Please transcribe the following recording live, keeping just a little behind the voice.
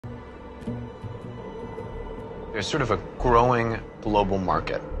There's sort of a growing global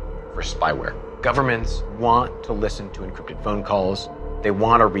market for spyware. Governments want to listen to encrypted phone calls. They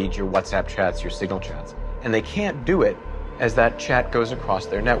want to read your WhatsApp chats, your Signal chats, and they can't do it as that chat goes across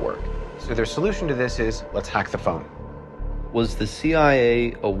their network. So their solution to this is, let's hack the phone. Was the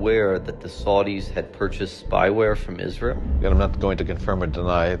CIA aware that the Saudis had purchased spyware from Israel? And I'm not going to confirm or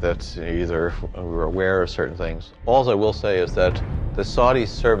deny that either we were aware of certain things. All I will say is that the Saudi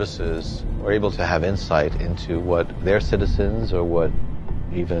services were able to have insight into what their citizens or what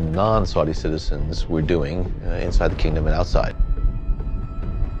even non-Saudi citizens were doing inside the kingdom and outside.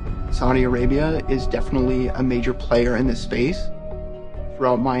 Saudi Arabia is definitely a major player in this space.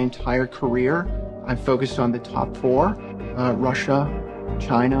 Throughout my entire career, I've focused on the top four: Russia,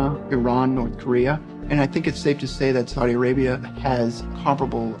 China, Iran, North Korea. And I think it's safe to say that Saudi Arabia has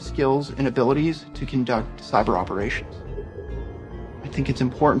comparable skills and abilities to conduct cyber operations. I think it's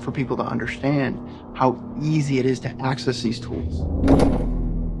important for people to understand how easy it is to access these tools.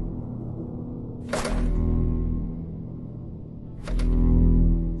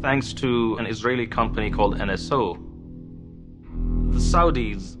 Thanks to an Israeli company called NSO, the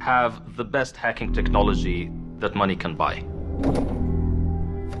Saudis have the best hacking technology that money can buy.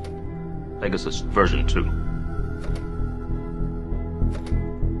 Pegasus version 2.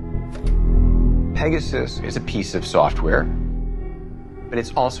 Pegasus is a piece of software, but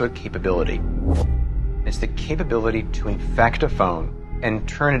it's also a capability. It's the capability to infect a phone and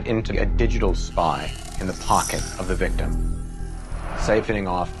turn it into a digital spy in the pocket of the victim, siphoning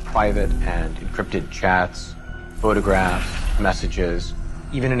off private and encrypted chats, photographs, messages,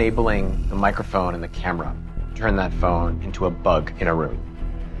 even enabling the microphone and the camera to turn that phone into a bug in a room.